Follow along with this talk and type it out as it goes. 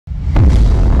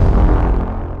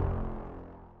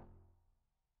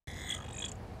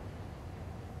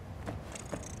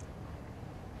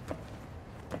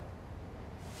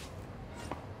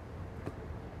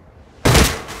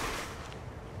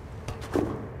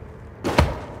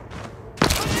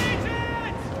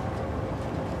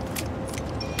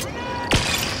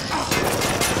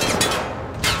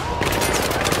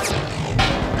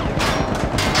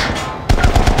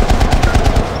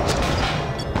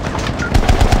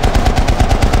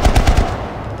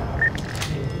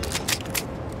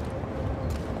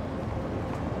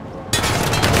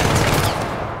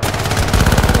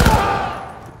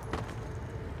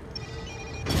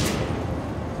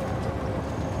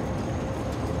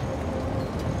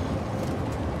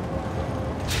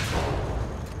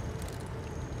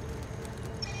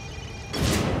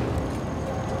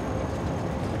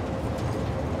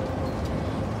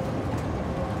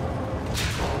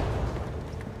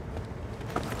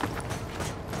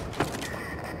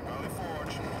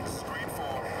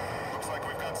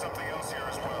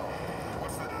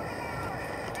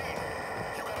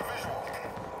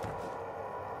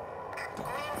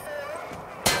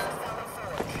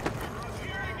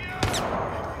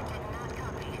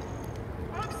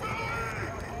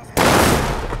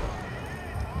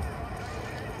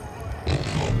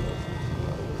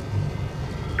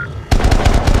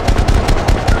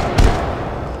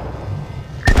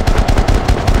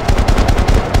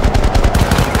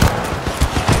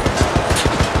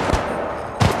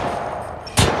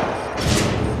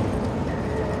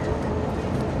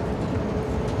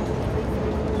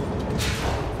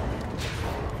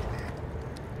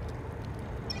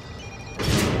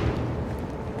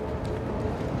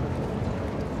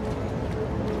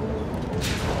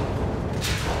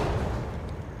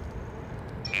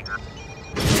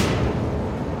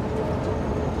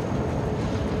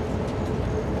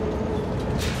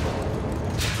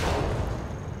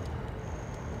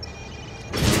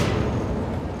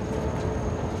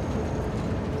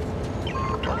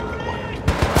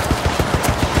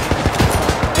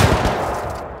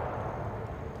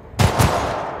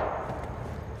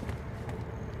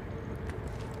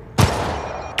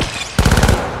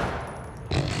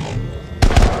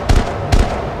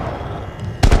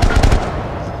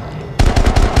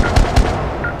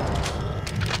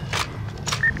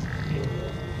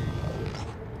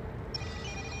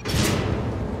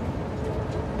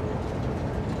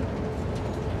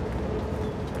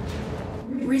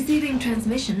Receiving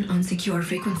transmission on secure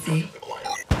frequency.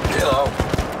 Hello,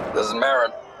 this is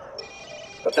Marin.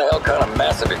 What the hell kind of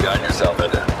mess have you gotten yourself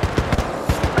into?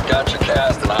 I got your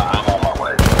cast and I'm on my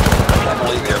way. I can't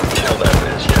believe you haven't killed that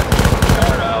bitch yet.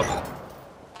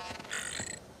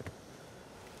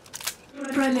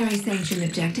 Out. Primary sanction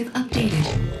objective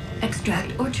updated.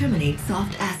 Extract or terminate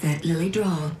soft asset Lily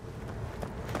Drawl.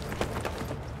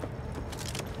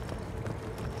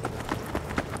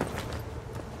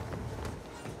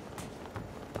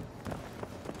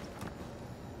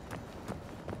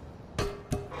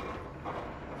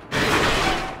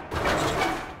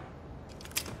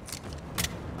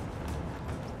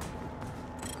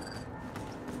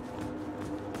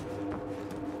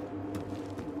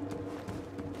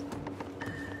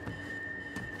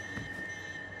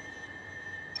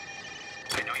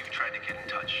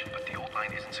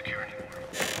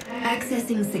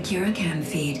 Accessing secure cam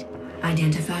feed.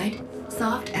 Identified,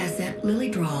 soft asset Lily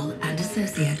Drawl and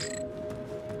associate.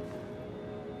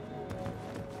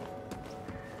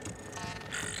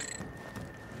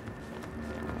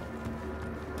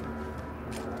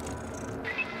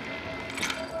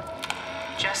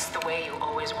 Just the way you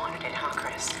always wanted it, huh,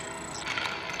 Kris?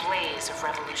 Blaze of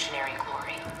revolutionary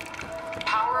glory.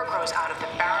 Power grows out of the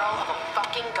barrel of a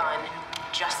fucking gun,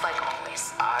 just like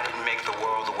always. I didn't make the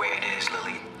world the way it is,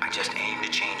 Lily. I just aim to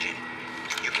change it.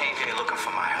 You came here looking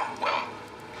for my help. Well,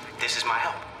 this is my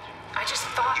help. I just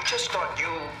thought... You just thought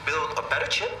you'd build a better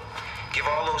chip, give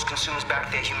all those consumers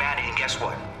back their humanity, and guess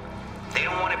what? They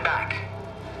don't want it back.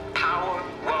 Power,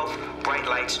 wealth, bright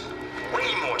lights,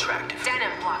 way more attractive.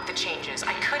 Denim blocked the changes.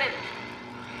 I couldn't...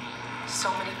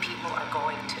 So many people are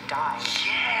going to die.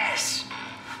 Yes!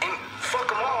 And fuck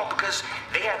them all because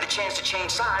they had the chance to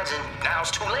change sides and now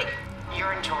it's too late.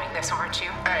 You're enjoying this, aren't you?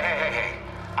 Hey.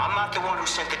 I'm not the one who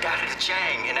sent the data to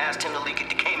Chang and asked him to leak it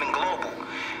to Cayman Global.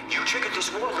 You triggered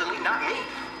this war, Lily, not me.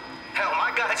 Hell,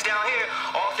 my guys down here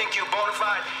all think you're a bona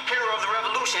fide hero of the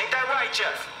revolution. Ain't that right,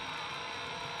 Jeff?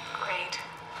 Great.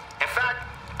 In fact,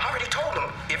 I already told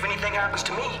them if anything happens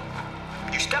to me,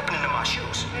 you stepping into my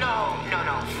shoes. No.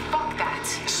 Fuck that.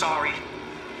 Sorry.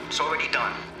 It's already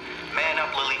done. Man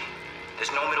up, Lily.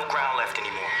 There's no middle ground left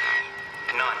anymore.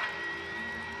 None.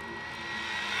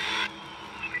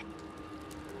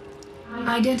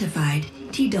 Identified,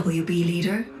 TWB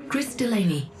leader, Kris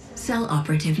Delaney. Cell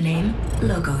operative name,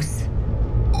 Logos.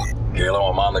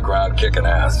 Kilo, I'm on the ground kicking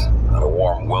ass. Not a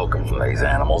warm welcome from these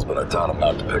animals, but I taught them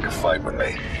not to pick a fight with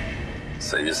me.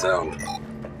 See you soon.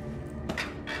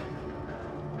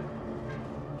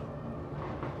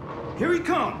 Here he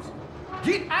comes!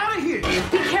 Get out of here!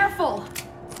 Be careful!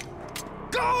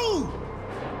 Go!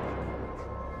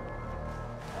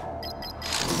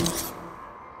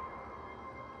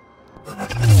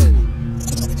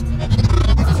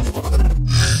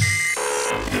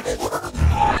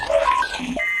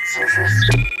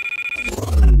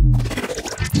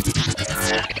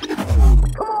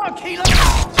 Come on, Kilo!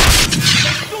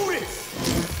 Let's do this!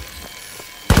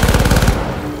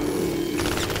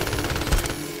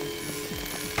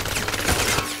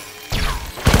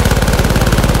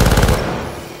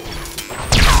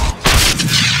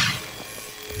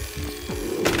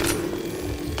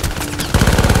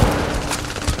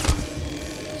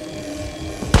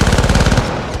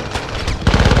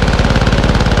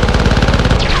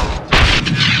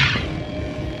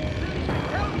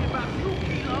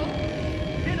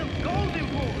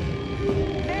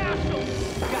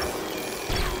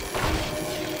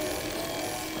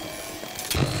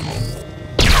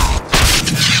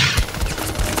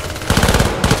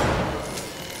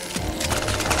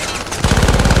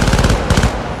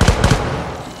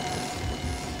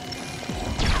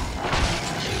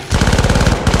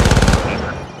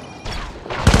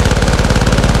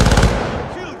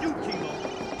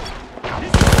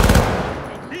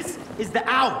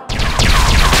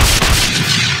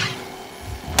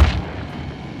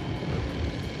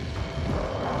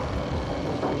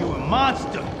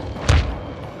 Monster!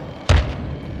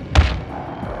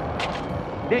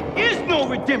 There is no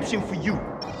redemption for you!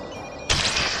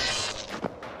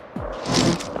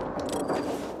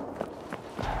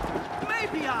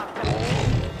 Maybe I'll...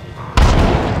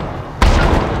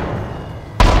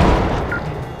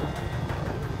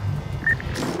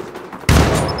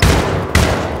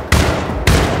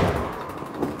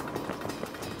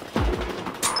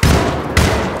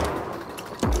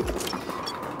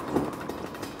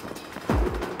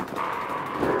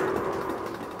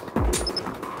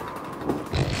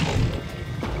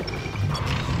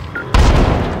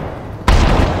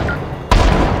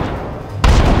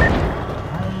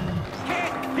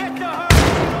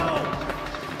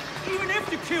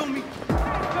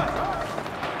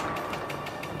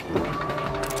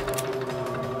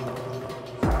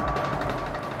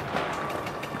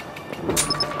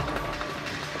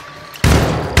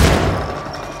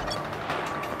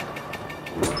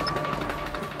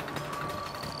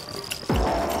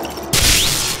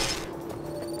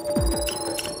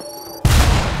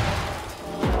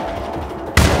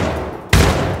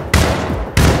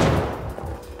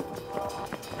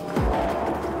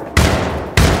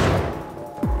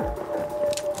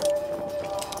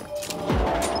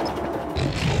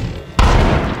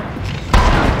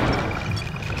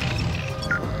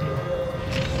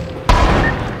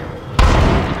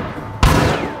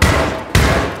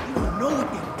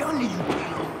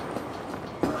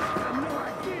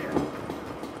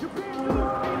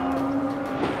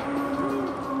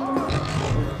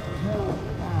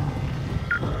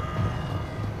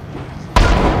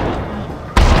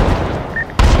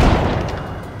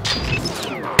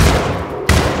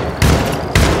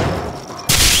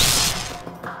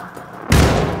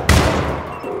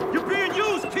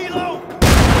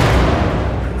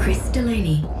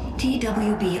 enemy.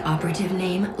 TWB operative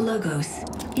name Logos.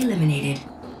 Eliminated.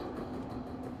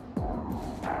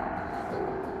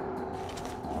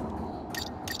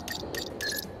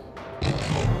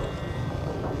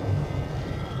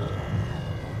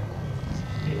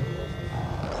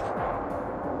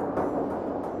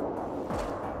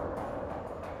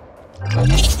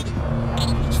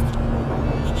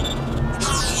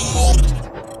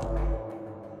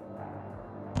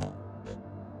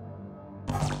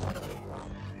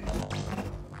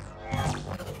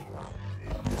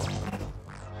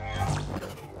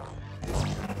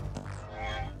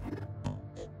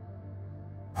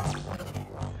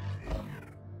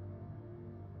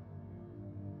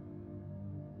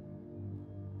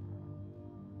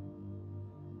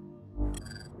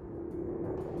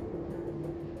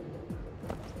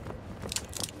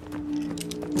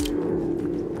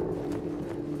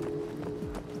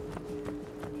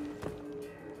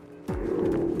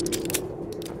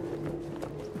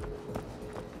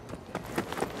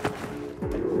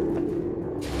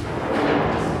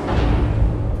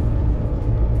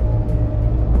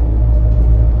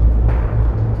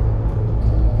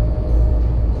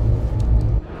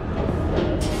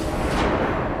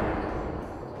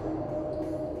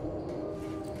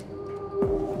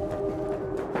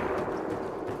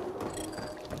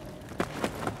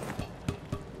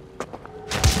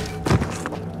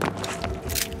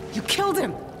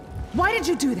 Why did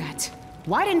you do that?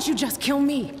 Why didn't you just kill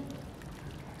me?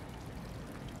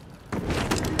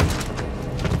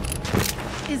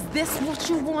 Is this what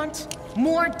you want?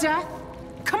 More death?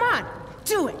 Come on,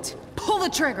 do it! Pull the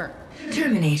trigger!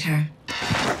 Terminator.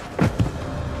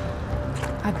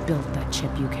 I built that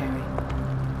chip you carry.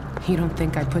 You don't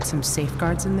think I put some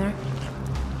safeguards in there?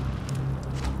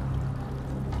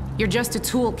 You're just a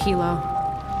tool, Kilo.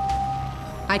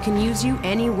 I can use you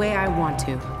any way I want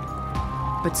to.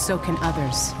 But so can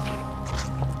others.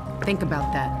 Think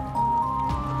about that.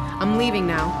 I'm leaving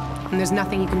now, and there's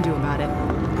nothing you can do about it.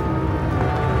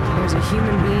 There's a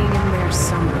human being in there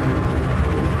somewhere.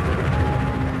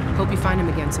 Hope you find him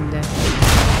again someday.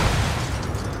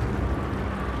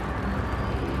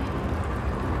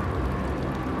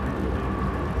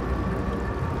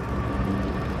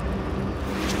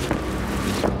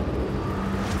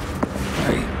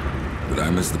 Hey, did I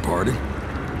miss the party?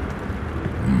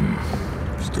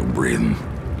 Still breathing.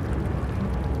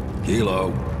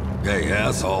 Kilo. Hey,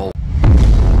 asshole.